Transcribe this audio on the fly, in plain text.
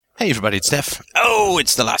Hey everybody, it's Steph. Oh,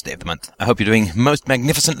 it's the last day of the month. I hope you're doing most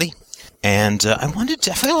magnificently. And I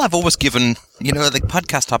feel I've always given, the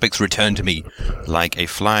podcast topics return to me like a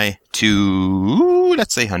fly to,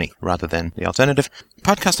 let's say, honey, rather than the alternative.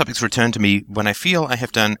 Podcast topics return to me when I feel I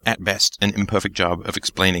have done, at best, an imperfect job of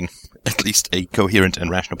explaining at least a coherent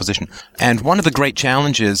and rational position. And one of the great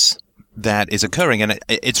challenges that is occurring, and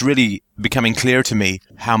it's really becoming clear to me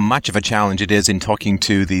how much of a challenge it is in talking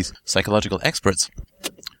to these psychological experts.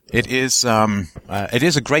 It is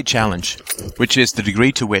a great challenge, which is the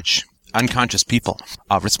degree to which unconscious people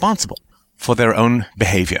are responsible for their own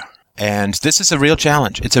behavior. And this is a real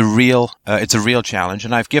challenge. It's a real challenge.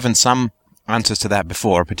 And I've given some answers to that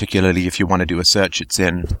before, particularly if you want to do a search. It's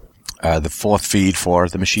in the fourth feed for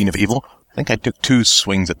The Machine of Evil. I think I took 2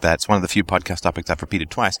 swings at that. It's one of the few podcast topics I've repeated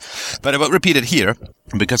twice. But I will repeat it here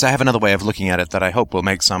because I have another way of looking at it that I hope will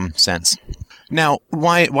make some sense. Now,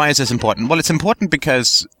 why is this important? Well, it's important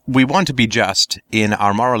because we want to be just in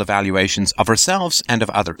our moral evaluations of ourselves and of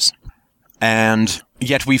others. And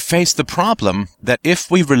yet we face the problem that if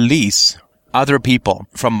we release other people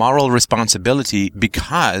from moral responsibility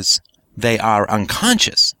because they are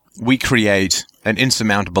unconscious, we create an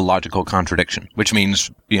insurmountable logical contradiction, which means,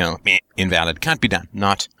 invalid, can't be done,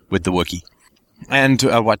 not with the Wookiee. And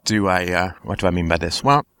what do I mean by this?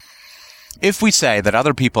 Well, if we say that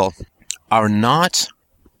other people are not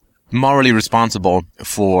morally responsible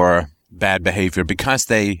for bad behavior because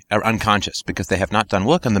they are unconscious, because they have not done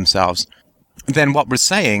work on themselves, then what we're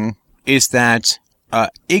saying is that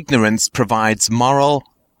ignorance provides moral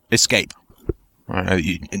escape.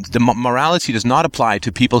 The morality does not apply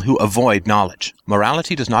to people who avoid knowledge.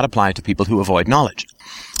 Morality does not apply to people who avoid knowledge.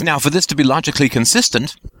 Now, for this to be logically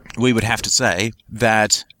consistent, we would have to say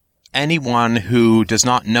that anyone who does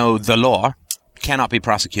not know the law cannot be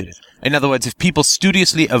prosecuted. In other words, if people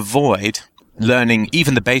studiously avoid learning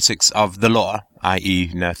even the basics of the law, i.e.,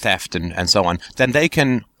 theft and so on, then they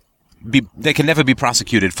can never be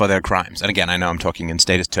prosecuted for their crimes. And again, I know I'm talking in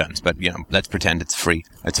statist terms, but let's pretend it's free.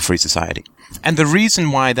 It's a free society. And the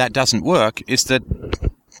reason why that doesn't work is that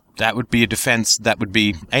would be a defense that would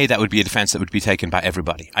be taken by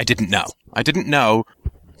everybody. I didn't know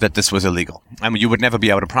that this was illegal. I mean, you would never be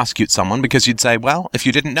able to prosecute someone because you'd say, well, if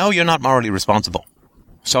you didn't know, you're not morally responsible.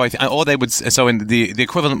 So the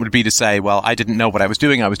equivalent would be to say, well, I didn't know what I was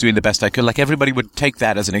doing the best I could. Like, everybody would take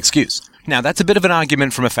that as an excuse. Now, that's a bit of an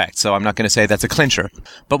argument from effect, so I'm not going to say that's a clincher.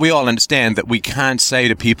 But we all understand that we can't say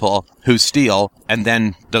to people who steal, and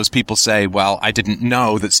then those people say, well, I didn't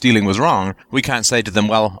know that stealing was wrong. We can't say to them,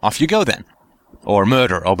 well, off you go then. Or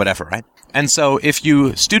murder, or whatever, right? And so if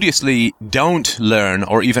you studiously don't learn,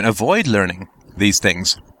 or even avoid learning these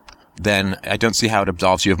things, then I don't see how it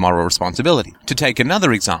absolves you of moral responsibility. To take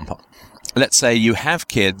another example, let's say you have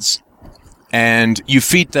kids and you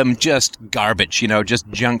feed them just garbage, just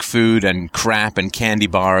junk food and crap and candy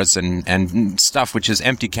bars and stuff which is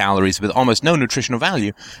empty calories with almost no nutritional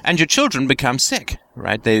value, and your children become sick,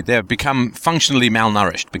 right? They become functionally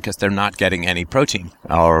malnourished because they're not getting any protein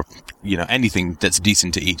or, anything that's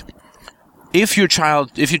decent to eat. If your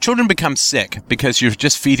children become sick because you're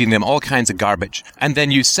just feeding them all kinds of garbage, and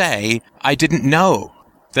then you say, I didn't know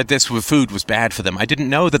that this food was bad for them, I didn't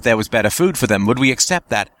know that there was better food for them, would we accept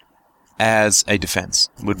that as a defense?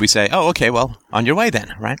 Would we say, oh, okay, well, on your way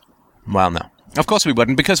then, right? Well, no. Of course we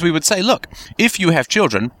wouldn't, because we would say, look, if you have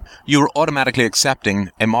children, you're automatically accepting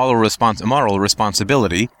a moral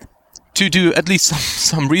responsibility to do at least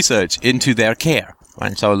some research into their care.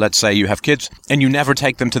 Right? So let's say you have kids and you never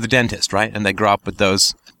take them to the dentist, right? And they grow up with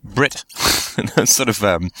those Brit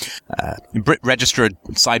registered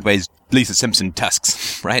sideways Lisa Simpson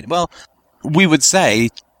tusks, right? Well, we would say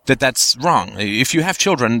that that's wrong. If you have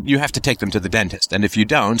children, you have to take them to the dentist. And if you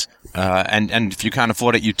don't, and if you can't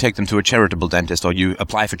afford it, you take them to a charitable dentist, or you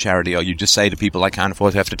apply for charity, or you just say to people, I can't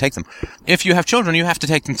afford to have to take them. If you have children, you have to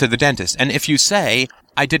take them to the dentist. And if you say,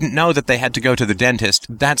 I didn't know that they had to go to the dentist,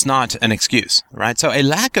 that's not an excuse, right? So a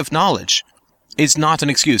lack of knowledge is not an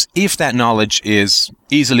excuse if that knowledge is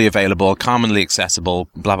easily available, commonly accessible,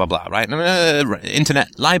 blah, blah, blah, right?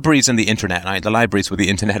 Internet, libraries and the internet, right? The libraries were the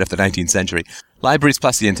internet of the 19th century. Libraries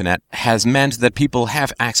plus the internet has meant that people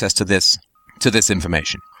have access to this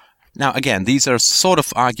information. Now, again, these are sort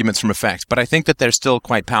of arguments from effect, but I think that they're still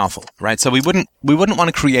quite powerful, right? So we wouldn't want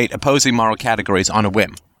to create opposing moral categories on a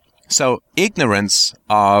whim. So ignorance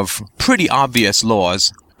of pretty obvious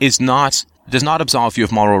laws does not absolve you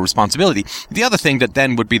of moral responsibility. The other thing that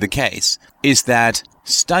then would be the case is that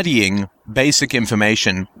studying basic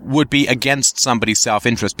information would be against somebody's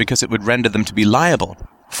self-interest because it would render them to be liable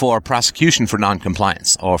for prosecution for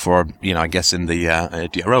non-compliance, or for, I guess in the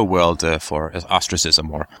DRO world, for ostracism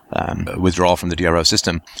or withdrawal from the DRO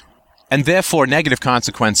system. And therefore, negative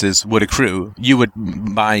consequences would accrue. You would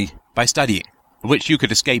by studying, which you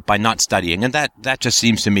could escape by not studying. And that just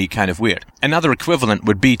seems to me kind of weird. Another equivalent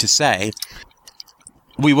would be to say,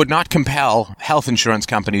 we would not compel health insurance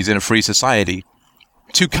companies in a free society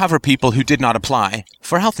to cover people who did not apply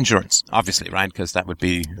for health insurance, obviously, right? Because that would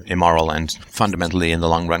be immoral and fundamentally, in the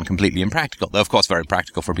long run, completely impractical. Though, of course, very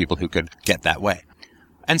practical for people who could get that way.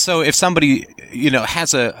 And so if somebody,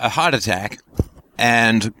 has a heart attack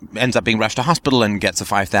and ends up being rushed to hospital and gets a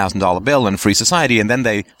 $5,000 bill in a free society, and then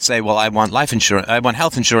they say, well, I want life insurance, I want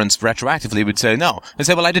health insurance retroactively, would say no. And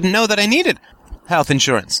say, well, I didn't know that I needed health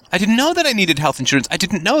insurance. I didn't know that I needed health insurance. I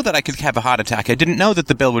didn't know that I could have a heart attack. I didn't know that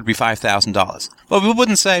the bill would be $5,000. Well, we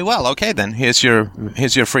wouldn't say, well, okay, then here's your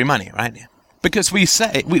free money, right? Because we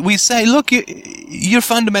say, look, you're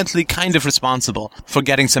fundamentally kind of responsible for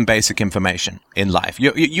getting some basic information in life.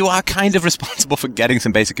 You are kind of responsible for getting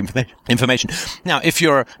some basic information. Now, if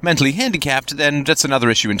you're mentally handicapped, then that's another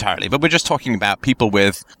issue entirely. But we're just talking about people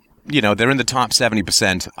with, they're in the top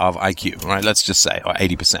 70% of IQ, right? Let's just say, or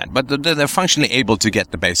 80%. But they're functionally able to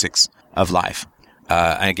get the basics of life.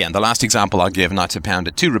 Again, the last example I'll give, not to pound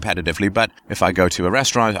it too repetitively, but if I go to a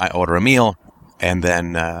restaurant, I order a meal, and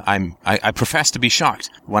then I profess to be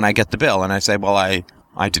shocked when I get the bill, and I say, well,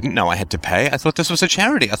 I didn't know I had to pay. I thought this was a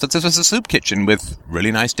charity. I thought this was a soup kitchen with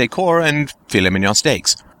really nice decor and filet mignon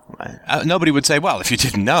steaks. Nobody would say, well, if you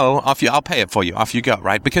didn't know, I'll pay it for you. Off you go,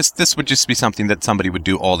 right? Because this would just be something that somebody would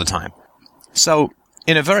do all the time. So,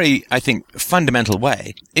 in a very, I think, fundamental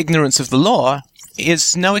way, ignorance of the law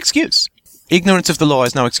is no excuse. Ignorance of the law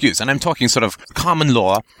is no excuse. And I'm talking sort of common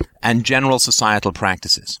law and general societal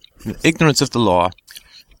practices. Ignorance of the law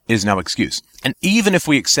is no excuse. And even if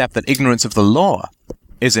we accept that ignorance of the law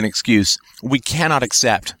is an excuse, we cannot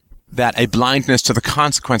accept that a blindness to the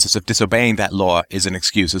consequences of disobeying that law is an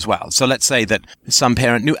excuse as well. So let's say that some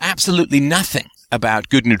parent knew absolutely nothing about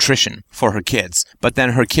good nutrition for her kids, but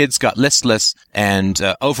then her kids got listless and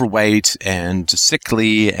overweight and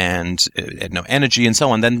sickly and had no energy and so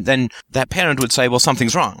on. Then that parent would say, well,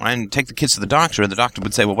 something's wrong, right? And take the kids to the doctor, and the doctor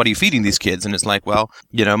would say, well, what are you feeding these kids? And it's like, well,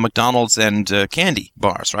 McDonald's and candy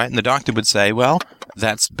bars, right? And the doctor would say, well,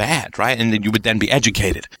 that's bad, right? And then you would then be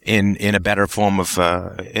educated in a better form of,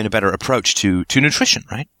 in a better approach to nutrition,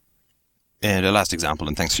 right? And a last example,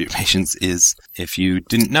 and thanks for your patience, is if you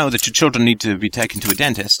didn't know that your children need to be taken to a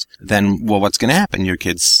dentist, then, well, what's going to happen? Your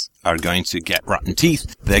kids are going to get rotten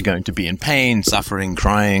teeth. They're going to be in pain, suffering,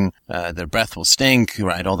 crying. Their breath will stink,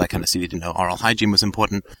 right? All that kind of stuff. You didn't know oral hygiene was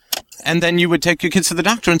important. And then you would take your kids to the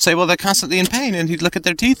doctor and say, well, they're constantly in pain. And he'd look at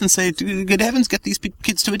their teeth and say, good heavens, get these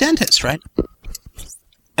kids to a dentist, right?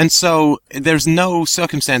 And so there's no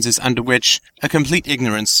circumstances under which a complete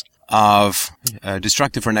ignorance of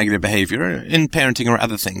destructive or negative behavior in parenting or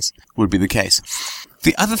other things would be the case.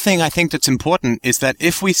 The other thing I think that's important is that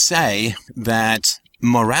if we say that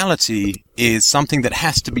morality is something that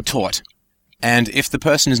has to be taught, and if the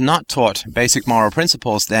person is not taught basic moral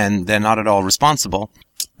principles, then they're not at all responsible,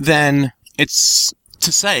 then it's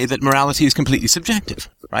to say that morality is completely subjective,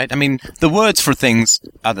 right? I mean, the words for things,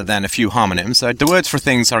 other than a few homonyms, the words for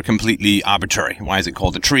things are completely arbitrary. Why is it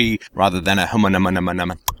called a tree rather than a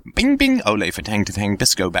homonym, bing bing, ole for tang to tang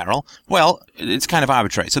disco barrel? Well, it's kind of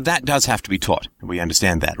arbitrary. So that does have to be taught. We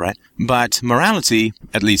understand that, right? But morality,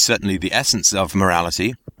 at least certainly the essence of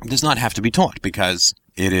morality, does not have to be taught because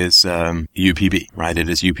it is UPB, right? It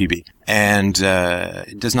is UPB. And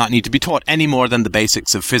it does not need to be taught any more than the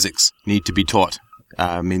basics of physics need to be taught.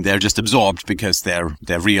 I mean, they're just absorbed because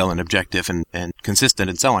they're real and objective and consistent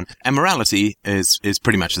and so on. And morality is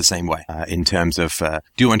pretty much the same way, in terms of,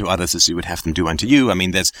 do unto others as you would have them do unto you. I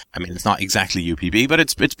mean, it's not exactly UPB, but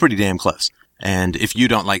it's pretty damn close. And if you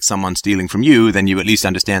don't like someone stealing from you, then you at least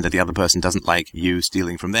understand that the other person doesn't like you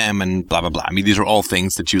stealing from them and blah, blah, blah. I mean, these are all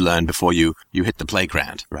things that you learn before you hit the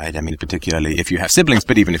playground, right? I mean, particularly if you have siblings,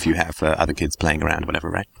 but even if you have other kids playing around, whatever,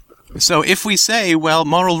 right? So if we say, well,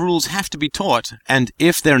 moral rules have to be taught, and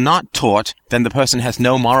if they're not taught, then the person has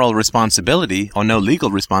no moral responsibility or no legal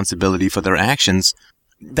responsibility for their actions,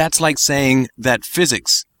 that's like saying that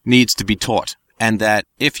physics needs to be taught, and that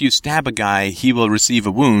if you stab a guy, he will receive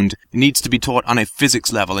a wound, needs to be taught on a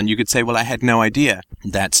physics level. And you could say, well, I had no idea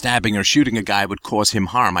that stabbing or shooting a guy would cause him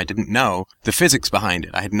harm. I didn't know the physics behind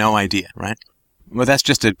it. I had no idea, right? Well, that's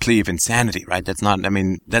just a plea of insanity, right? That's not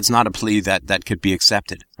a plea that could be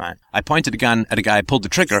accepted, right? I pointed a gun at a guy, pulled the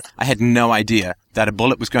trigger. I had no idea that a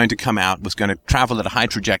bullet was going to come out, was going to travel at a high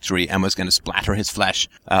trajectory, and was going to splatter his flesh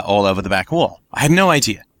all over the back wall. I had no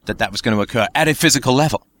idea. that that was going to occur at a physical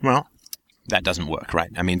level. Well, that doesn't work, right?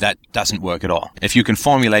 I mean, that doesn't work at all. If you can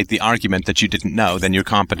formulate the argument that you didn't know, then you're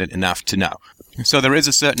competent enough to know. So there is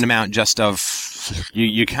a certain amount just of,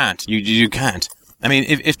 you can't. You can't. I mean,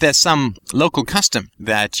 if there's some local custom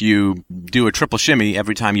that you do a triple shimmy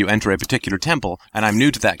every time you enter a particular temple, and I'm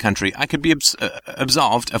new to that country, I could be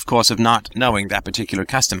absolved, of course, of not knowing that particular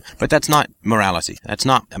custom. But that's not morality. That's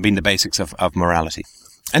not, the basics of morality.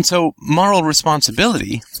 And so moral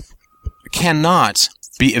responsibility cannot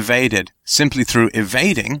be evaded simply through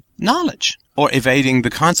evading knowledge or evading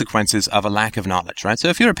the consequences of a lack of knowledge, right? So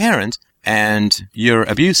if you're a parent and you're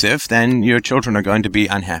abusive, then your children are going to be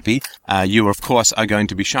unhappy. You, of course, are going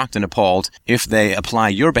to be shocked and appalled if they apply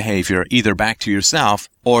your behavior either back to yourself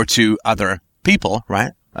or to other people,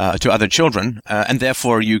 right? To other children. And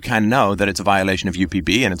therefore, you can know that it's a violation of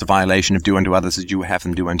UPB and it's a violation of do unto others as you would have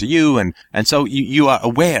them do unto you. And so you are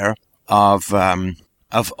aware of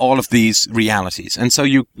all of these realities. And so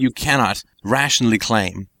you cannot rationally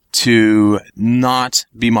claim to not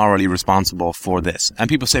be morally responsible for this. And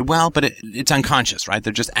people say, well, but it's unconscious, right?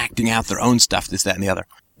 They're just acting out their own stuff, this, that, and the other.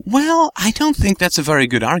 Well, I don't think that's a very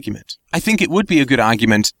good argument. I think it would be a good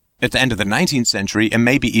argument at the end of the 19th century and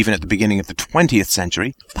maybe even at the beginning of the 20th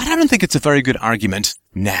century, but I don't think it's a very good argument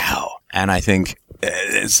now. And I think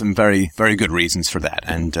there's some very, very good reasons for that.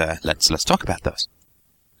 And let's talk about those.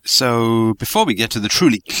 So before we get to the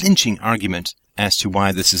truly clinching argument as to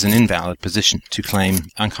why this is an invalid position to claim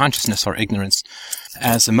unconsciousness or ignorance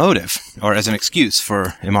as a motive or as an excuse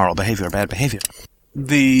for immoral behavior or bad behavior,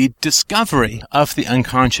 the discovery of the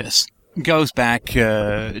unconscious goes back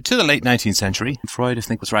to the late 19th century. Freud, I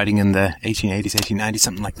think, was writing in the 1880s, 1890s,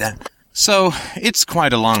 something like that. So it's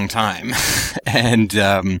quite a long time.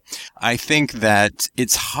 And I think that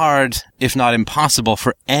it's hard, if not impossible,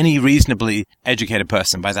 for any reasonably educated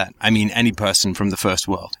person, by that I mean any person from the first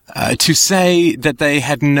world, to say that they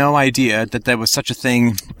had no idea that there was such a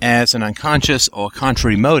thing as an unconscious or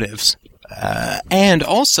contrary motives. And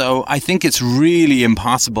also, I think it's really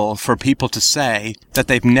impossible for people to say that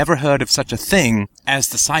they've never heard of such a thing as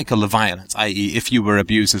the cycle of violence, i.e., if you were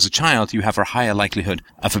abused as a child, you have a higher likelihood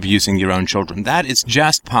of abusing your own children. That is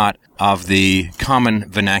just part of the common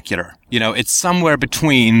vernacular. You know, it's somewhere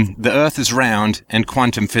between the earth is round and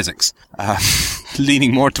quantum physics,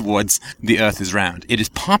 leaning more towards the earth is round. It is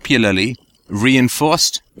popularly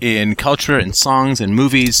reinforced in culture, in songs, in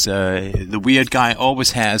movies. The weird guy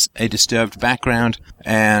always has a disturbed background,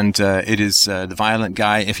 and it is the violent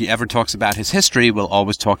guy, if he ever talks about his history, will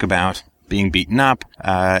always talk about being beaten up.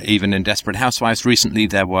 Even in Desperate Housewives recently,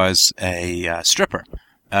 there was a stripper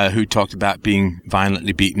who talked about being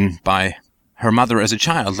violently beaten by her mother as a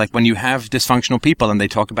child. Like when you have dysfunctional people and they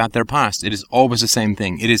talk about their past, it is always the same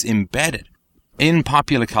thing. It is embedded in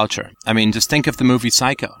popular culture. I mean, just think of the movie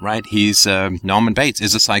Psycho, right? He's, Norman Bates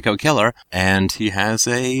is a psycho killer, and he has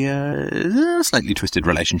a slightly twisted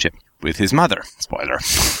relationship with his mother. Spoiler.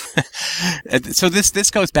 So this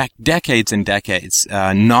goes back decades and decades.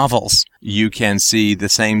 Novels, you can see the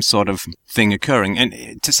same sort of thing occurring.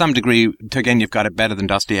 And to some degree, Turgenev got it better than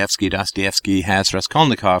Dostoevsky. Dostoevsky has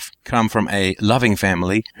Raskolnikov come from a loving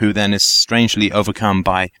family who then is strangely overcome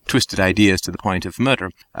by twisted ideas to the point of murder.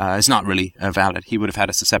 It's not really valid. He would have had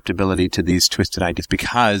a susceptibility to these twisted ideas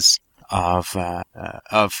because of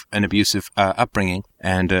an abusive upbringing,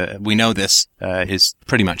 and we know this is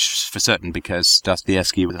pretty much for certain because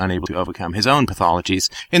Dostoevsky was unable to overcome his own pathologies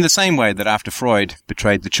in the same way that after Freud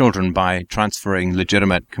betrayed the children by transferring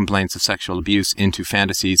legitimate complaints of sexual abuse into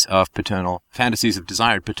fantasies of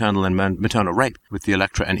desired paternal and maternal rape with the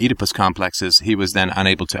Electra and Oedipus complexes, he was then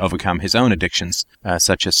unable to overcome his own addictions,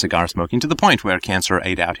 such as cigar smoking, to the point where cancer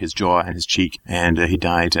ate out his jaw and his cheek, and he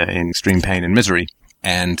died in extreme pain and misery,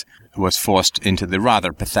 and was forced into the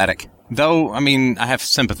rather pathetic, though, I mean, I have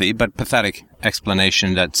sympathy, but pathetic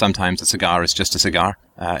explanation that sometimes a cigar is just a cigar.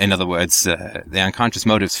 In other words, the unconscious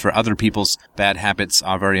motives for other people's bad habits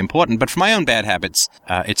are very important, but for my own bad habits,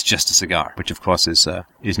 it's just a cigar, which of course is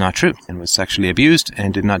not true, and was sexually abused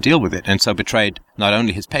and did not deal with it, and so betrayed not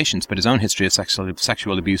only his patients, but his own history of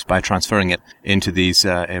sexual abuse by transferring it into these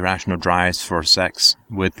irrational drives for sex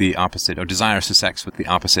with the opposite, or desires for sex with the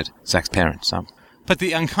opposite sex parent. So. But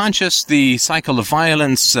the unconscious, the cycle of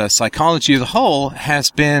violence, psychology as a whole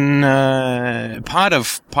has been part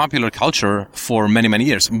of popular culture for many, many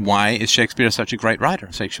years. Why is Shakespeare such a great writer?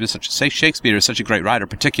 Shakespeare is such a great writer,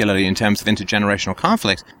 particularly in terms of intergenerational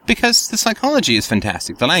conflict, because the psychology is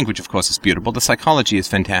fantastic. The language, of course, is beautiful. The psychology is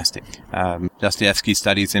fantastic. Dostoevsky's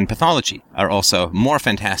studies in pathology are also more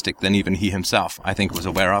fantastic than even he himself, I think, was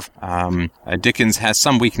aware of. Dickens has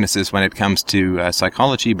some weaknesses when it comes to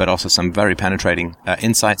psychology, but also some very penetrating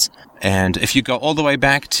interesting insights. And if you go all the way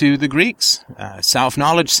back to the Greeks,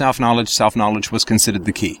 self-knowledge was considered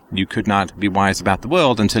the key. You could not be wise about the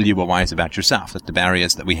world until you were wise about yourself. That the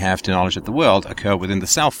barriers that we have to knowledge of the world occur within the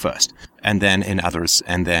self first, and then in others,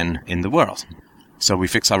 and then in the world. So we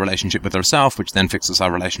fix our relationship with ourselves, which then fixes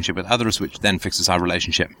our relationship with others, which then fixes our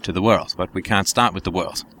relationship to the world. But we can't start with the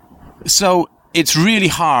world. So it's really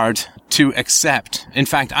hard to accept. In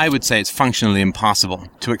fact, I would say it's functionally impossible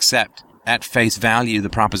to accept at face value the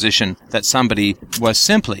proposition that somebody was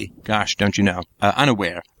simply, gosh, don't you know,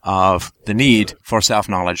 unaware of the need for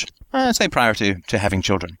self-knowledge, say prior to having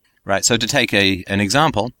children, right? So to take an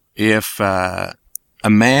example, if a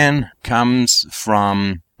man comes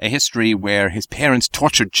from a history where his parents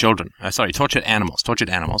tortured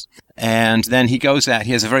animals, and then he goes out,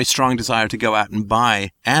 he has a very strong desire to go out and buy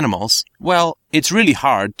animals, well, it's really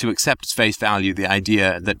hard to accept at face value the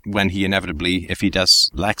idea that when he inevitably, if he does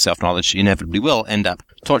lack self-knowledge, he inevitably will end up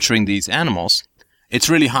torturing these animals. It's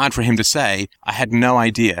really hard for him to say, I had no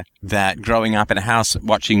idea that growing up in a house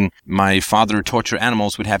watching my father torture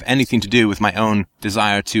animals would have anything to do with my own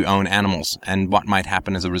desire to own animals and what might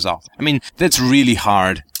happen as a result. I mean, that's really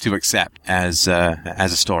hard to accept as a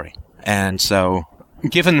story. And so,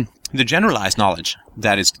 given the generalized knowledge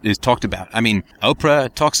that is talked about, I mean,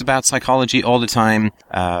 Oprah talks about psychology all the time.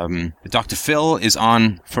 Dr. Phil is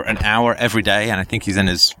on for an hour every day, and I think he's in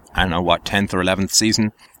his, 10th or 11th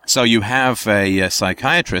season. So you have a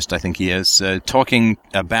psychiatrist, I think he is, talking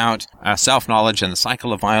about self-knowledge and the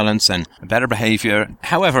cycle of violence and better behavior.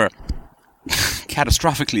 However,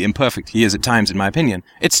 catastrophically imperfect he is at times, in my opinion,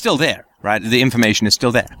 it's still there, right? The information is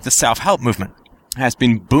still there. The self-help movement has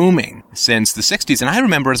been booming since the 60s. And I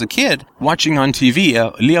remember as a kid watching on TV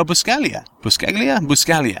Leo Buscaglia,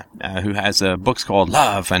 who has books called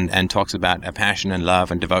Love and talks about passion and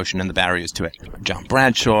love and devotion and the barriers to it. John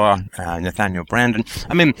Bradshaw, Nathaniel Branden.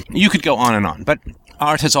 I mean, you could go on and on. But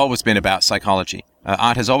art has always been about psychology.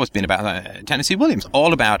 Art has always been about Tennessee Williams,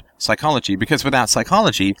 all about psychology, because without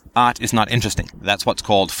psychology, art is not interesting. That's what's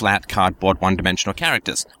called flat, cardboard, one-dimensional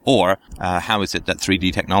characters. Or, how is it that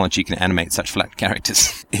 3D technology can animate such flat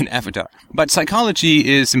characters in Avatar? But psychology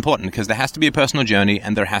is important because there has to be a personal journey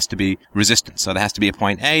and there has to be resistance. So there has to be a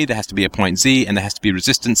point A, there has to be a point Z, and there has to be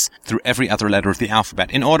resistance through every other letter of the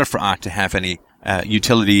alphabet in order for art to have any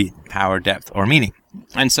utility, power, depth, or meaning.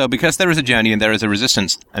 And so because there is a journey and there is a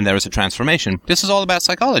resistance and there is a transformation, this is all about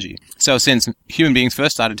psychology. So since human beings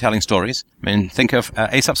first started telling stories, I mean, think of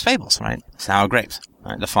Aesop's fables, right? Sour grapes.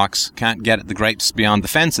 Right? The fox can't get at the grapes beyond the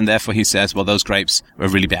fence, and therefore he says, well, those grapes were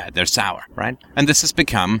really bad. They're sour, right? And this has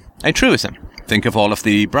become a truism. Think of all of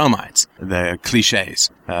the bromides, the cliches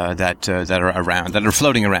that are around, that are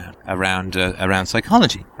floating around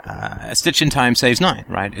psychology. A Stitch in Time Saves Nine,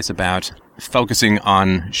 right? It's about focusing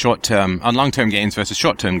on long-term gains versus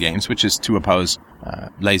short-term gains, which is to oppose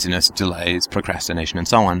laziness, delays, procrastination, and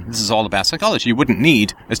so on. This is all about psychology. You wouldn't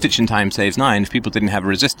need A Stitch in Time Saves Nine if people didn't have a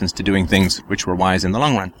resistance to doing things which were wise in the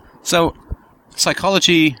long run. So,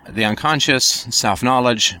 psychology, the unconscious,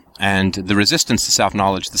 self-knowledge, and the resistance to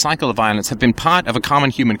self-knowledge, the cycle of violence, have been part of a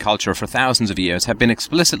common human culture for thousands of years, have been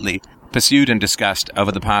explicitly pursued and discussed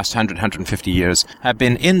over the past 150 years, have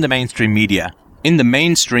been in the mainstream media. In the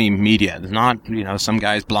mainstream media, not, some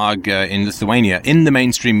guy's blog in Lithuania, in the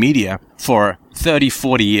mainstream media for 30,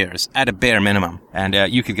 40 years, at a bare minimum.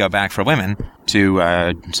 And you could go back for women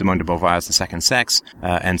to Simone de Beauvoir's The Second Sex,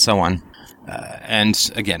 and so on.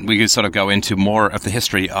 And again, we could sort of go into more of the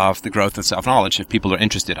history of the growth of self-knowledge if people are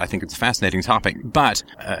interested. I think it's a fascinating topic, but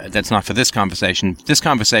that's not for this conversation. This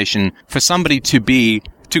conversation, for somebody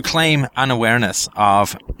to claim unawareness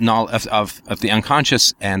of the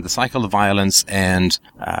unconscious and the cycle of violence and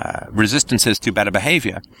resistances to better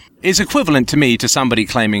behavior, is equivalent to me to somebody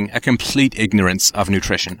claiming a complete ignorance of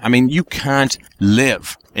nutrition. I mean, you can't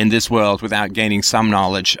live in this world without gaining some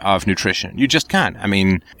knowledge of nutrition. You just can't. I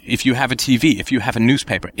mean, if you have a TV, if you have a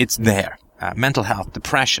newspaper, it's there. Mental health,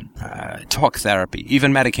 depression, talk therapy,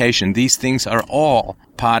 even medication, these things are all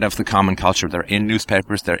part of the common culture. They're in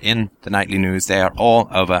newspapers, they're in the nightly news, they are all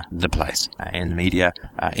over the place, in the media,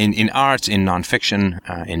 in art, in nonfiction,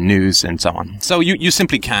 in news, and so on. So you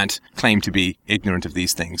simply can't claim to be ignorant of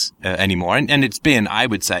these things anymore. And it's been, I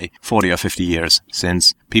would say, 40 or 50 years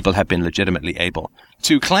since people have been legitimately able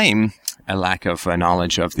to claim a lack of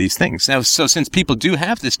knowledge of these things. Now, so since people do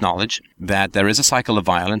have this knowledge that there is a cycle of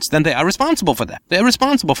violence, then they are responsible for that. They're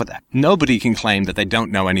responsible for that. Nobody can claim that they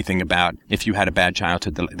don't know anything about if you had a bad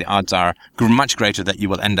childhood. The odds are much greater that you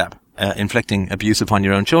will end up inflicting abuse upon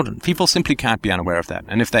your own children. People simply can't be unaware of that.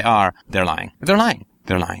 And if they are, they're lying. They're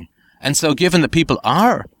lying. And so given that people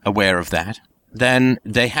are aware of that, then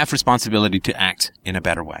they have responsibility to act in a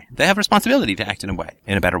better way. They have responsibility to act in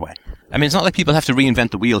a better way. I mean, it's not like people have to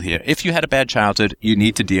reinvent the wheel here. If you had a bad childhood, you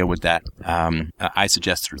need to deal with that. I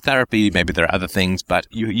suggest through therapy. Maybe there are other things, but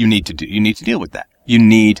you need to deal with that. You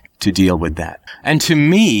need to deal with that. And to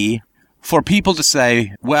me, for people to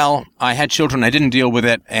say, well, I had children, I didn't deal with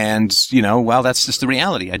it, and, well, that's just the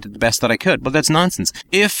reality. I did the best that I could. But that's nonsense.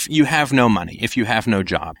 If you have no money, if you have no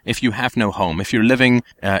job, if you have no home, if you're living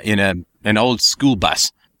in an old school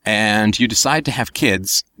bus, and you decide to have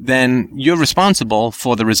kids, then you're responsible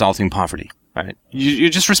for the resulting poverty. Right? You're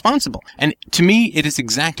just responsible. And to me, it is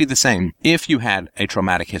exactly the same. If you had a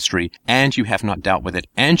traumatic history and you have not dealt with it,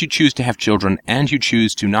 and you choose to have children, and you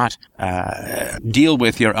choose to not deal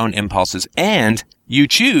with your own impulses, and you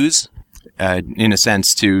choose, in a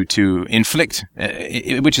sense, to inflict,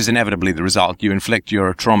 which is inevitably the result, you inflict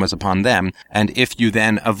your traumas upon them, and if you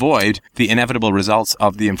then avoid the inevitable results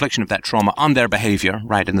of the infliction of that trauma on their behavior,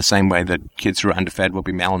 right, in the same way that kids who are underfed will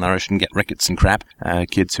be malnourished and get rickets and crap,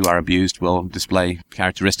 kids who are abused will display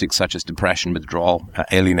characteristics such as depression, withdrawal,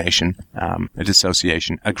 alienation,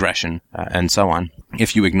 dissociation, aggression, and so on.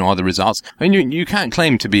 If you ignore the results, I mean, you can't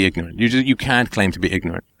claim to be ignorant. You can't claim to be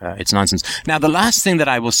ignorant. It's nonsense. Now, the last thing that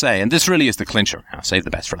I will say, and this really is the clincher, I'll save the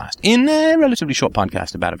best for last, in a relatively short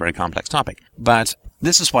podcast about a very complex topic, but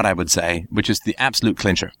this is what I would say, which is the absolute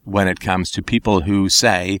clincher when it comes to people who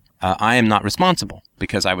say, I am not responsible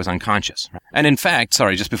because I was unconscious. And in fact,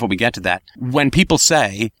 just before we get to that, when people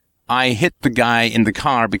say, I hit the guy in the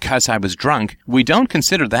car because I was drunk, we don't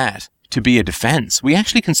consider that to be a defense. We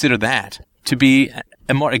actually consider that to be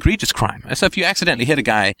a more egregious crime. So if you accidentally hit a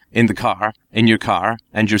guy in your car,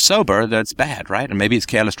 and you're sober, that's bad, right? And maybe it's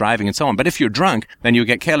careless driving and so on. But if you're drunk, then you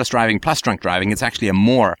get careless driving plus drunk driving. It's actually a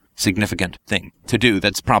more significant thing to do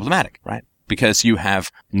that's problematic, right? Because you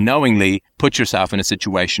have knowingly put yourself in a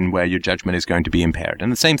situation where your judgment is going to be impaired.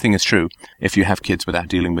 And the same thing is true if you have kids without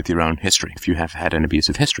dealing with your own history, if you have had an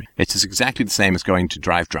abusive history. It's exactly the same as going to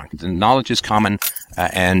drive drunk. The knowledge is common,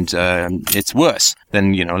 and it's worse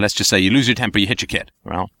than, let's just say you lose your temper, you hit your kid.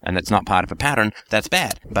 Well, and that's not part of a pattern, that's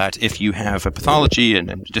bad. But if you have a pathology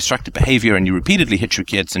and destructive behavior and you repeatedly hit your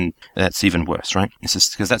kids, and that's even worse, right? This is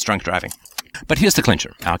because that's drunk driving. But here's the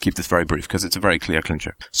clincher. I'll keep this very brief because it's a very clear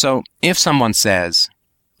clincher. So if someone says,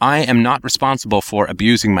 I am not responsible for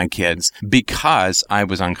abusing my kids because I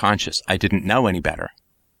was unconscious, I didn't know any better,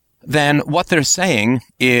 then what they're saying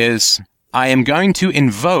is, I am going to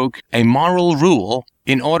invoke a moral rule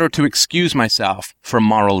in order to excuse myself from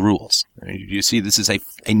moral rules. You see, this is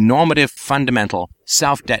a normative, fundamental,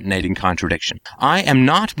 self-detonating contradiction. I am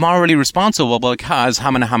not morally responsible because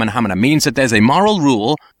hamana means that there's a moral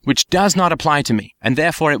rule which does not apply to me, and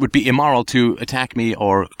therefore it would be immoral to attack me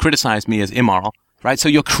or criticize me as immoral, right? So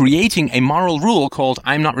you're creating a moral rule called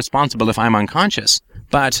I'm not responsible if I'm unconscious,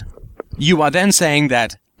 but you are then saying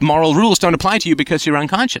that moral rules don't apply to you because you're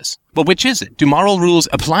unconscious. Well, which is it? Do moral rules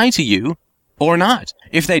apply to you or not?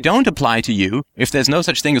 If they don't apply to you, if there's no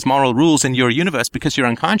such thing as moral rules in your universe because you're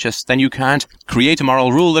unconscious, then you can't create a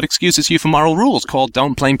moral rule that excuses you for moral rules called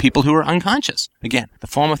don't blame people who are unconscious. Again, the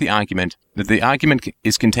form of the argument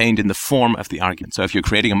is contained in the form of the argument. So if you're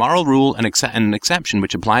creating a moral rule and an exception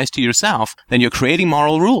which applies to yourself, then you're creating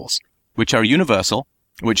moral rules which are universal,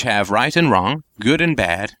 which have right and wrong, good and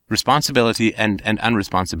bad, responsibility and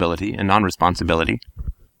unresponsibility and non-responsibility.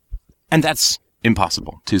 And that's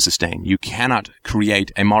impossible to sustain. You cannot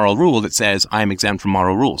create a moral rule that says I am exempt from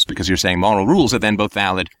moral rules, because you're saying moral rules are then both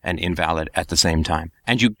valid and invalid at the same time.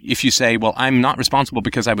 And if you say, well, I'm not responsible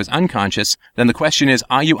because I was unconscious, then the question is,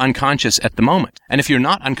 are you unconscious at the moment? And if you're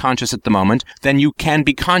not unconscious at the moment, then you can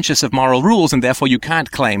be conscious of moral rules, and therefore you can't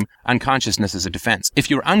claim unconsciousness as a defense. If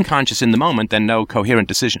you're unconscious in the moment, then no coherent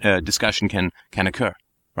discussion can occur.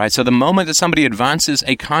 Right? So the moment that somebody advances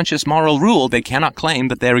a conscious moral rule, they cannot claim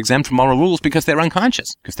that they're exempt from moral rules because they're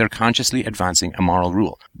unconscious, because they're consciously advancing a moral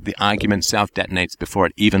rule. The argument self-detonates before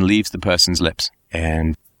it even leaves the person's lips.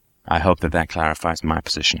 And I hope that clarifies my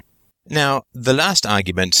position. Now, the last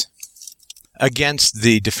argument against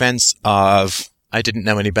the defense of I didn't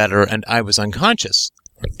know any better and I was unconscious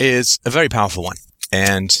is a very powerful one,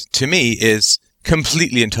 and to me is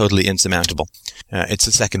completely and totally insurmountable. It's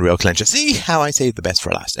the second real clincher. See how I saved the best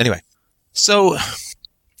for last. Anyway, so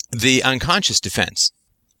the unconscious defense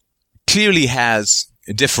clearly has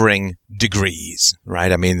differing degrees,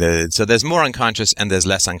 right? I mean, so there's more unconscious and there's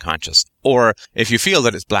less unconscious. Or if you feel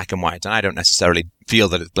that it's black and white, and I don't necessarily feel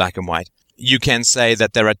that it's black and white, you can say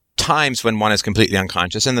that there are times when one is completely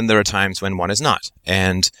unconscious and then there are times when one is not.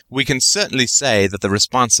 And we can certainly say that the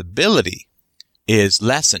responsibility is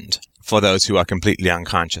lessened for those who are completely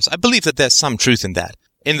unconscious. I believe that there's some truth in that.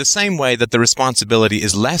 in the same way that the responsibility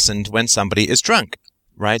is lessened when somebody is drunk,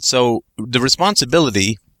 right? So the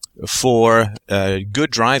responsibility for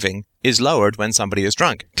good driving is lowered when somebody is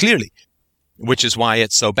drunk, clearly, which is why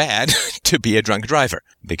it's so bad to be a drunk driver,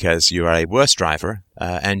 because you are a worse driver,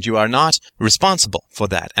 and you are not responsible for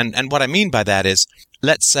that. And what I mean by that is,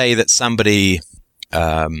 let's say that somebody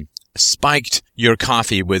spiked your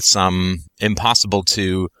coffee with some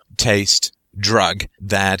impossible-to-taste drug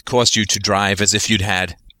that caused you to drive as if you'd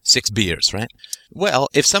had 6 beers, right? Well,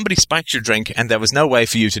 if somebody spiked your drink and there was no way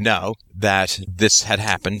for you to know that this had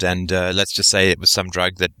happened, and let's just say it was some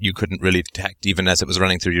drug that you couldn't really detect even as it was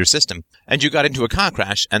running through your system, and you got into a car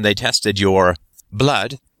crash and they tested your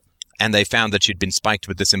blood and they found that you'd been spiked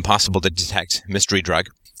with this impossible-to-detect mystery drug,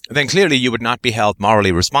 then clearly you would not be held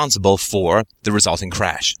morally responsible for the resulting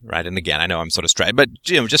crash, right? And again, I know I'm sort of straight, but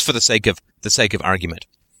just for the sake of argument.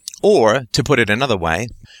 Or, to put it another way,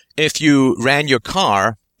 if you ran your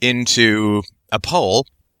car into a pole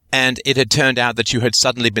and it had turned out that you had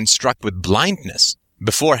suddenly been struck with blindness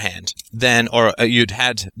beforehand, then, or you'd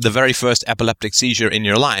had the very first epileptic seizure in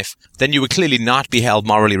your life, then you would clearly not be held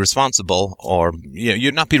morally responsible, or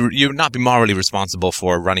you'd not be morally responsible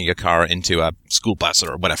for running your car into a school bus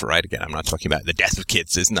or whatever, right? Again, I'm not talking about the death of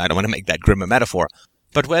kids, I don't want to make that grim a metaphor.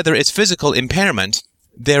 But whether it's physical impairment,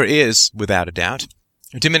 there is, without a doubt,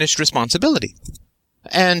 diminished responsibility.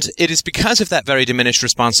 And it is because of that very diminished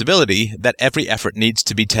responsibility that every effort needs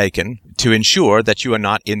to be taken to ensure that you are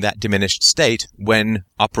not in that diminished state when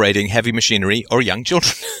operating heavy machinery or young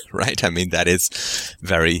children, right? I mean, that is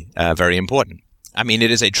very, very important. I mean,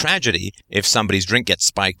 it is a tragedy if somebody's drink gets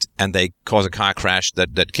spiked and they cause a car crash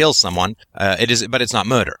that kills someone. But it's not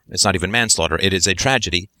murder. It's not even manslaughter. It is a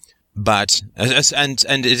tragedy. But, and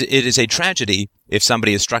it is a tragedy if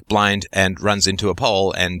somebody is struck blind and runs into a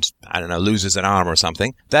pole and, I don't know, loses an arm or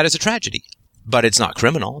something. That is a tragedy. But it's not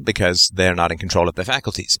criminal because they're not in control of their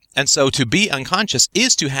faculties. And so to be unconscious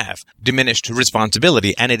is to have diminished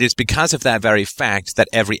responsibility. And it is because of that very fact that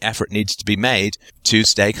every effort needs to be made to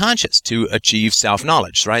stay conscious, to achieve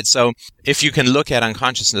self-knowledge, right? So if you can look at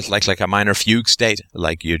unconsciousness like a minor fugue state,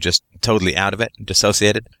 like you're just totally out of it,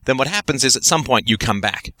 dissociated, then what happens is at some point you come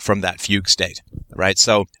back from that fugue state, right?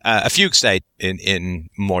 So a fugue state, in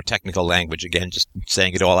more technical language, again, just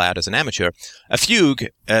saying it all out as an amateur, a fugue,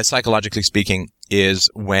 psychologically speaking, is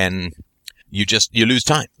when you lose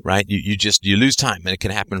time, right? You lose time, and it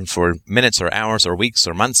can happen for minutes or hours or weeks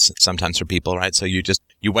or months sometimes for people, right? So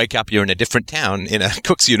you wake up, you're in a different town in a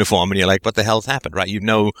cook's uniform, and you're like, what the hell's happened, right? You've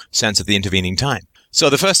no sense of the intervening time. So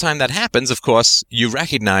the first time that happens, of course, you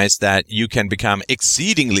recognize that you can become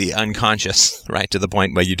exceedingly unconscious, right? To the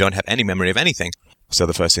point where you don't have any memory of anything. So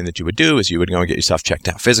the first thing that you would do is you would go and get yourself checked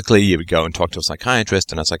out physically. You would go and talk to a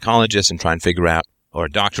psychiatrist and a psychologist and try and figure out, or a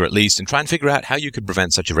doctor at least, and try and figure out how you could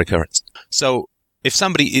prevent such a recurrence. So if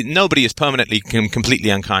nobody is permanently completely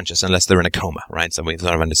unconscious unless they're in a coma, right? So we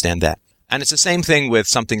sort of understand that. And it's the same thing with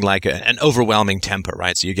something like an overwhelming temper,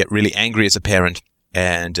 right? So you get really angry as a parent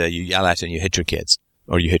and you yell at and you hit your kids,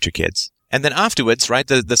 or you hit your kids. And then afterwards, right,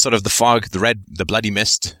 the sort of the fog, the bloody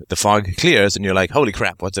mist, the fog clears and you're like, holy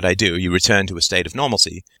crap, what did I do? You return to a state of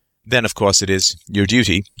normalcy. Then, of course, it is your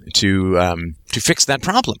duty to fix that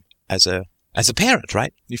problem as a parent,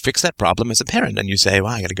 right? You fix that problem as a parent and you say,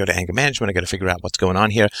 well, I got to go to anger management. I got to figure out what's going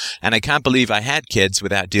on here. And I can't believe I had kids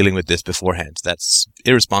without dealing with this beforehand. That's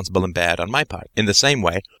irresponsible and bad on my part. In the same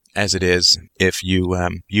way as it is if you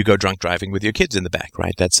go drunk driving with your kids in the back,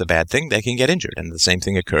 right? That's a bad thing. They can get injured. And the same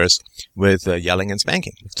thing occurs with yelling and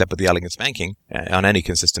spanking, except with the yelling and spanking. On any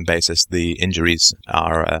consistent basis, the injuries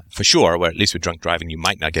are for sure, where at least with drunk driving, you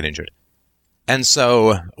might not get injured. And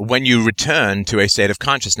so when you return to a state of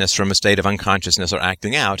consciousness from a state of unconsciousness or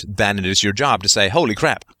acting out, then it is your job to say, holy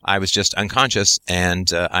crap, I was just unconscious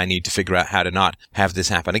and I need to figure out how to not have this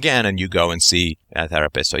happen again. And you go and see a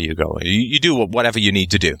therapist, or you do whatever you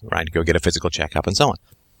need to do, right? Go get a physical checkup and so on.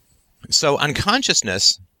 So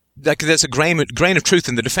unconsciousness, there's a grain of truth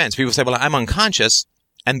in the defense. People say, well, I'm unconscious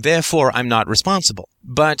and therefore I'm not responsible.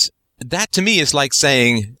 But that to me is like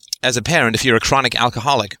saying, as a parent, if you're a chronic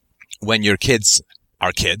alcoholic, when your kids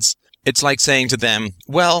are kids, it's like saying to them,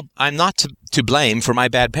 well, I'm not to blame for my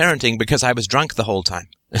bad parenting because I was drunk the whole time.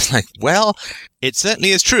 It's like, well, it certainly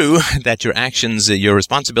is true that your actions, your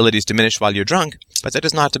responsibilities diminish while you're drunk, but that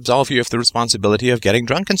does not absolve you of the responsibility of getting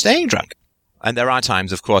drunk and staying drunk. And there are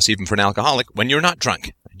times, of course, even for an alcoholic, when you're not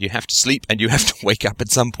drunk. You have to sleep and you have to wake up at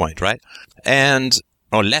some point, right?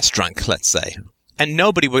 Or less drunk, let's say. And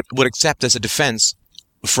nobody would accept as a defense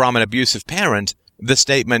from an abusive parent the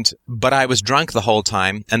statement, but I was drunk the whole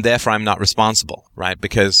time, and therefore I'm not responsible, right?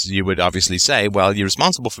 Because you would obviously say, well, you're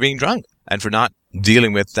responsible for being drunk. and for not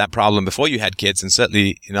dealing with that problem before you had kids, and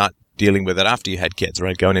certainly not dealing with it after you had kids,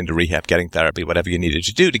 right? Going into rehab, getting therapy, whatever you needed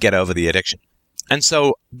to do to get over the addiction. And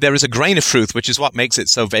so there is a grain of truth, which is what makes it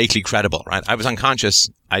so vaguely credible, right? I was unconscious.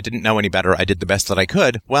 I didn't know any better. I did the best that I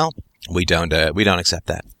could. Well, we don't accept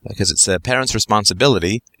that, because it's a parent's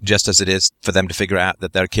responsibility, just as it is for them to figure out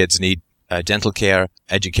that their kids need dental care,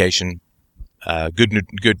 education,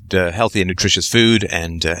 good, healthy and nutritious food,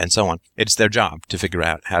 and so on. It's their job to figure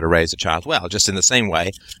out how to raise a child well. Just in the same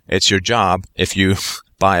way, it's your job, if you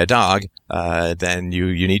buy a dog, then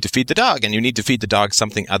you need to feed the dog, and you need to feed the dog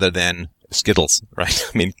something other than Skittles, right?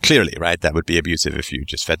 I mean, clearly, right? That would be abusive if you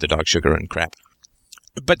just fed the dog sugar and crap.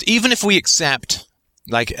 But even if we accept,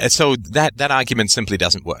 so that argument simply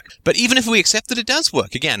doesn't work. But even if we accept that it does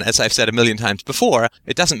work, again, as I've said a million times before,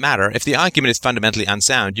 it doesn't matter. If the argument is fundamentally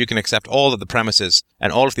unsound, you can accept all of the premises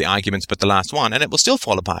and all of the arguments but the last one, and it will still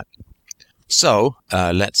fall apart. So,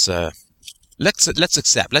 let's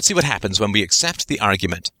accept. Let's see what happens when we accept the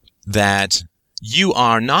argument that you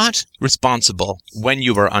are not responsible when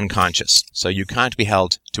you are unconscious. So you can't be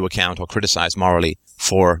held to account or criticized morally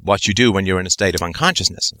for what you do when you're in a state of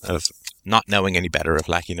unconsciousness, of not knowing any better, of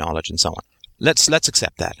lacking knowledge, and so on. Let's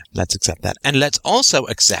accept that. Let's accept that. And let's also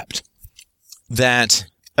accept that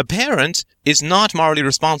a parent is not morally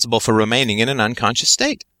responsible for remaining in an unconscious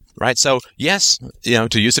state, right? So, yes,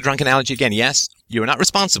 to use the drunk analogy again, yes, you are not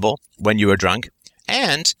responsible when you are drunk,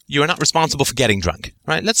 and you are not responsible for getting drunk,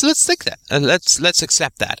 right? Let's think that. Let's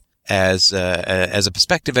accept that as a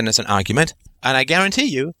perspective and as an argument, and I guarantee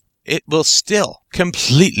you, it will still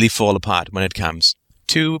completely fall apart when it comes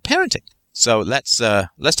to parenting. So let's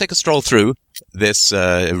take a stroll through this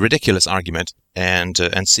ridiculous argument and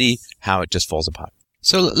see how it just falls apart.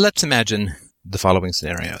 So let's imagine the following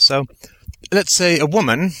scenario. So let's say a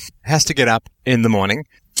woman has to get up in the morning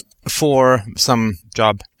for some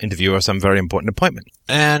job interview or some very important appointment.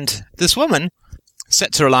 And this woman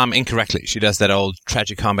sets her alarm incorrectly. She does that old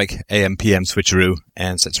tragicomic AM-PM switcheroo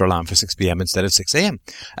and sets her alarm for 6 p.m. instead of 6 a.m.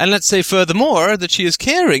 And let's say furthermore that she is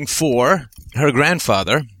caring for her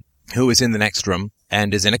grandfather, who is in the next room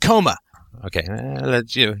and is in a coma. Okay,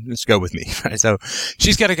 let's go with me. Right? So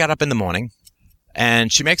she's got to get up in the morning,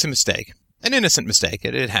 and she makes a mistake, an innocent mistake.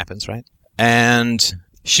 It happens, right? And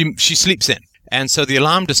she sleeps in. And so the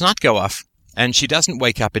alarm does not go off, and she doesn't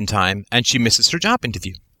wake up in time, and she misses her job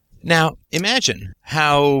interview. Now, imagine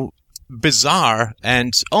how bizarre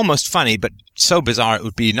and almost funny, but so bizarre it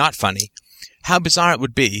would be not funny, how bizarre it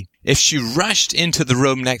would be if she rushed into the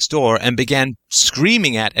room next door and began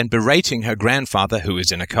screaming at and berating her grandfather, who is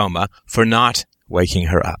in a coma, for not waking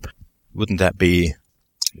her up. Wouldn't that be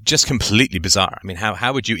just completely bizarre? I mean,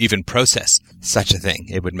 how would you even process such a thing?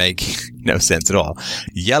 It would make no sense at all.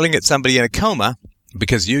 Yelling at somebody in a coma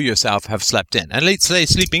because you yourself have slept in. And let's say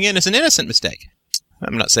sleeping in is an innocent mistake.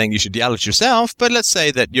 I'm not saying you should yell at yourself, but let's say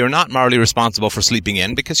that you're not morally responsible for sleeping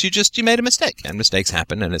in because you made a mistake. And mistakes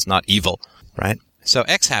happen, and it's not evil, right? So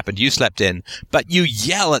X happened, you slept in, but you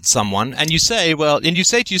yell at someone and you say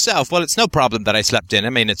to yourself, well, it's no problem that I slept in. I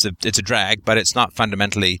mean, it's a drag, but it's not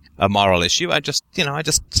fundamentally a moral issue. I just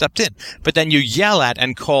slept in. But then you yell at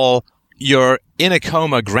and call your in a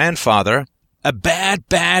coma grandfather a bad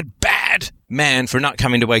man for not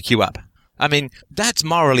coming to wake you up. I mean, that's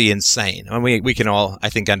morally insane. I mean, we can all, I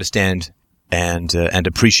think, understand and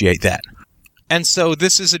appreciate that. And so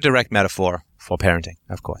this is a direct metaphor for parenting,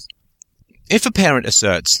 of course. If a parent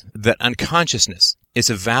asserts that unconsciousness is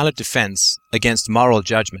a valid defense against moral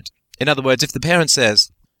judgment, in other words, if the parent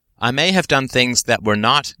says, I may have done things that were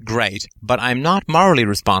not great, but I'm not morally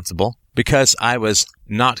responsible because I was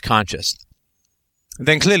not conscious,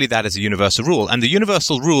 then clearly that is a universal rule. And the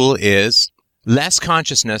universal rule is less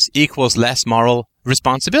consciousness equals less moral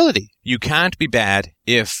responsibility. You can't be bad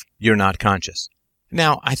if you're not conscious.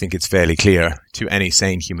 Now, I think it's fairly clear to any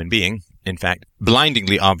sane human being, in fact,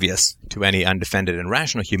 blindingly obvious to any undefended and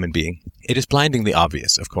rational human being. It is blindingly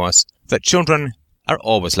obvious, of course, that children are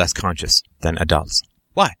always less conscious than adults.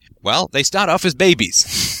 Why? Well, they start off as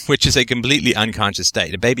babies, which is a completely unconscious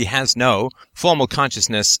state. A baby has no formal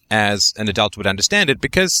consciousness as an adult would understand it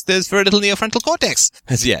because there's very little neofrontal cortex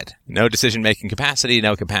as yet. No decision-making capacity,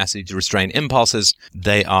 no capacity to restrain impulses.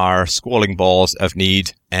 They are squalling balls of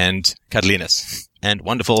need and cuddliness. And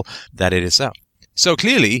wonderful that it is so. So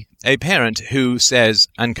clearly, a parent who says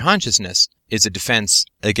unconsciousness is a defense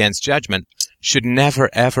against judgment should never,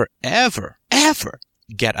 ever, ever, ever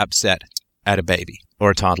get upset at a baby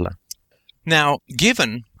or a toddler. Now,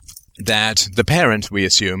 given that the parent, we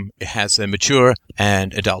assume, has a mature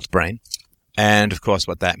and adult brain, And, of course,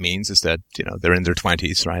 what that means is that, they're in their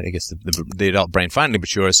 20s, right? I guess the adult brain finally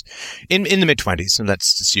matures in the mid-20s. And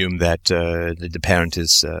let's assume that the parent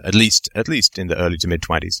is at least in the early to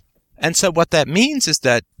mid-20s. And so what that means is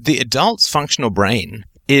that the adult's functional brain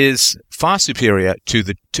is far superior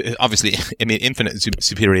obviously, infinitely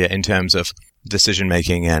superior in terms of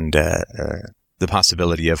decision-making and the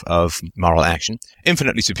possibility of moral action,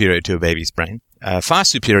 infinitely superior to a baby's brain, far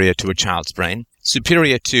superior to a child's brain,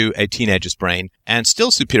 superior to a teenager's brain, and still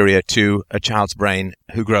superior to a child's brain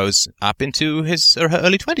who grows up into his or her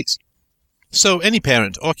early 20s. So any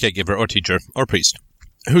parent or caregiver or teacher or priest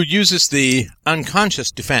who uses the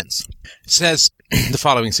unconscious defense says the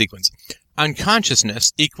following sequence.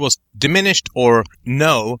 Unconsciousness equals diminished or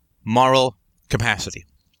no moral capacity.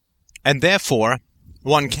 And therefore,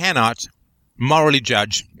 one cannot morally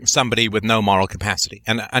judge somebody with no moral capacity.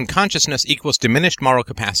 And unconsciousness equals diminished moral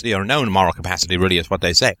capacity, or no moral capacity, really is what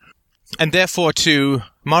they say. And therefore, to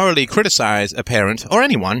morally criticize a parent or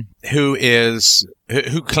anyone who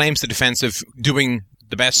claims the defense of doing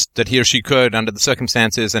the best that he or she could under the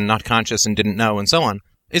circumstances and not conscious and didn't know and so on,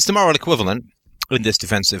 is the moral equivalent, in this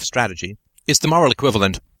defensive strategy, is the moral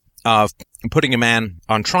equivalent of putting a man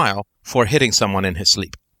on trial for hitting someone in his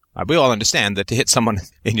sleep. We all understand that to hit someone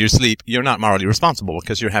in your sleep, you're not morally responsible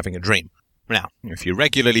because you're having a dream. Now, if you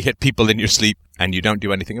regularly hit people in your sleep and you don't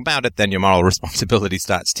do anything about it, then your moral responsibility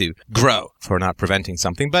starts to grow for not preventing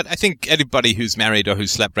something. But I think anybody who's married or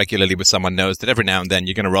who's slept regularly with someone knows that every now and then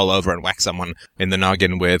you're going to roll over and whack someone in the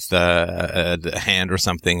noggin with a hand or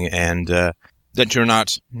something, and that you're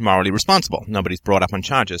not morally responsible. Nobody's brought up on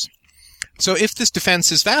charges. So if this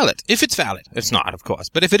defense is valid, if it's valid, it's not, of course,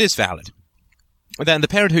 but if it is valid, then the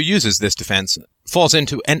parent who uses this defense falls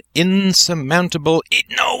into an insurmountable,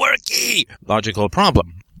 logical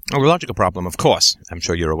problem. A logical problem, of course, I'm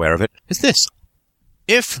sure you're aware of it, is this.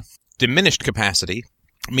 If diminished capacity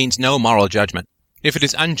means no moral judgment, if it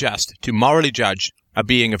is unjust to morally judge a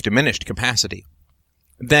being of diminished capacity,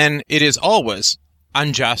 then it is always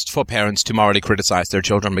unjust for parents to morally criticize their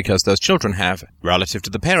children because those children have, relative to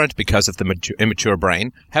the parent, because of the immature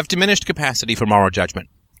brain, have diminished capacity for moral judgment.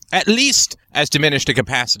 At least as diminished a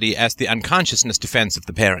capacity as the unconsciousness defense of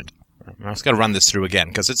the parent. I've just got to run this through again,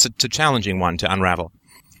 because it's a challenging one to unravel.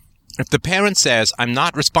 If the parent says, I'm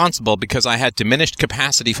not responsible because I had diminished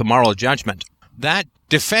capacity for moral judgment, that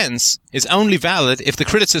defense is only valid if the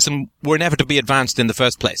criticism were never to be advanced in the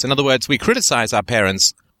first place. In other words, we criticize our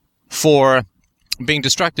parents for being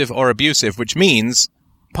destructive or abusive, which means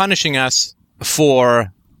punishing us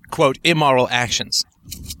for, quote, immoral actions.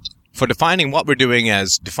 For defining what we're doing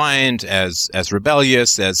as defiant, as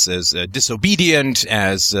rebellious, as disobedient,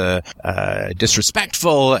 as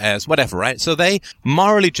disrespectful, as whatever, right? So they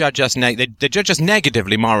morally judge us, they judge us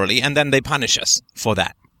negatively morally, and then they punish us for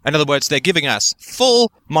that. In other words, they're giving us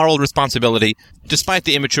full moral responsibility despite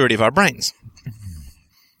the immaturity of our brains.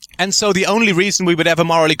 And so the only reason we would ever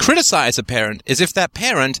morally criticize a parent is if that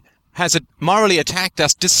parent has morally attacked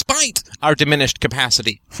us despite our diminished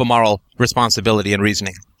capacity for moral responsibility and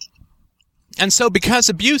reasoning. And so because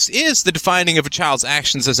abuse is the defining of a child's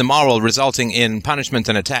actions as immoral, resulting in punishment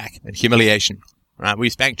and attack and humiliation. Right? We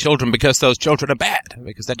spank children because those children are bad,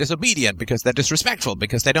 because they're disobedient, because they're disrespectful,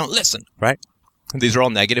 because they don't listen, right? And these are all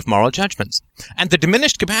negative moral judgments. And the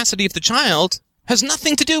diminished capacity of the child has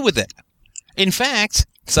nothing to do with it. In fact,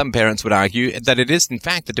 some parents would argue that it is, in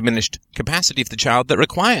fact, the diminished capacity of the child that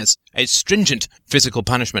requires a stringent physical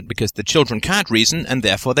punishment because the children can't reason and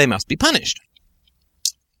therefore they must be punished.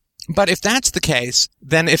 But if that's the case,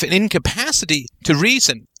 then if an incapacity to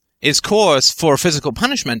reason is cause for physical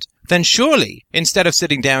punishment, then surely, instead of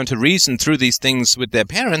sitting down to reason through these things with their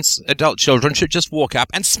parents, adult children should just walk up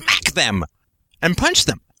and smack them and punch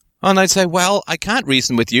them. And I'd say, well, I can't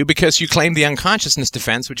reason with you because you claim the unconsciousness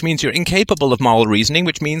defense, which means you're incapable of moral reasoning,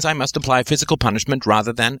 which means I must apply physical punishment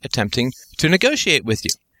rather than attempting to negotiate with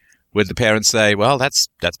you. Would the parents say, well, that's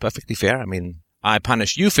perfectly fair. I mean, I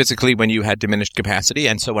punished you physically when you had diminished capacity,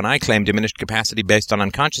 and so when I claim diminished capacity based on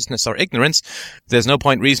unconsciousness or ignorance, there's no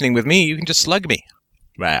point reasoning with me, you can just slug me.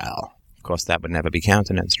 Well, of course that would never be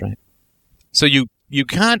countenanced, right? So you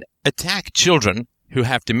can't attack children who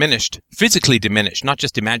have physically diminished, not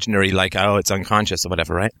just imaginary like, oh, it's unconscious or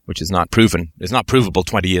whatever, right? Which is not proven. It's not provable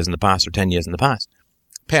 20 years in the past or 10 years in the past.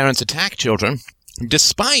 Parents attack children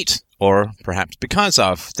despite, or perhaps because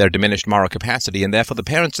of, their diminished moral capacity, and therefore the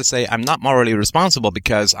parents to say, I'm not morally responsible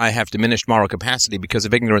because I have diminished moral capacity because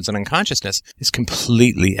of ignorance and unconsciousness, is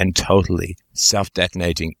completely and totally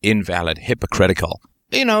self-detonating, invalid, hypocritical,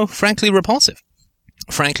 frankly repulsive.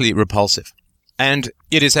 Frankly repulsive. And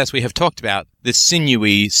it is, as we have talked about, this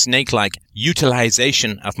sinewy, snake-like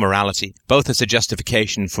utilization of morality, both as a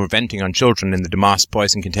justification for venting on children in the DeMoss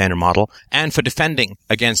poison container model, and for defending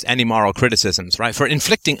against any moral criticisms, right? For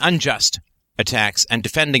inflicting unjust attacks and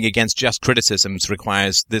defending against just criticisms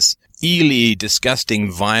requires this eely,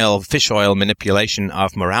 disgusting, vile fish oil manipulation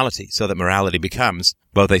of morality, so that morality becomes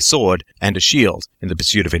both a sword and a shield in the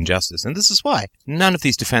pursuit of injustice. And this is why none of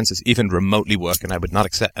these defenses even remotely work, and I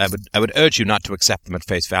would urge you not to accept them at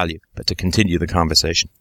face value, but to continue the conversation.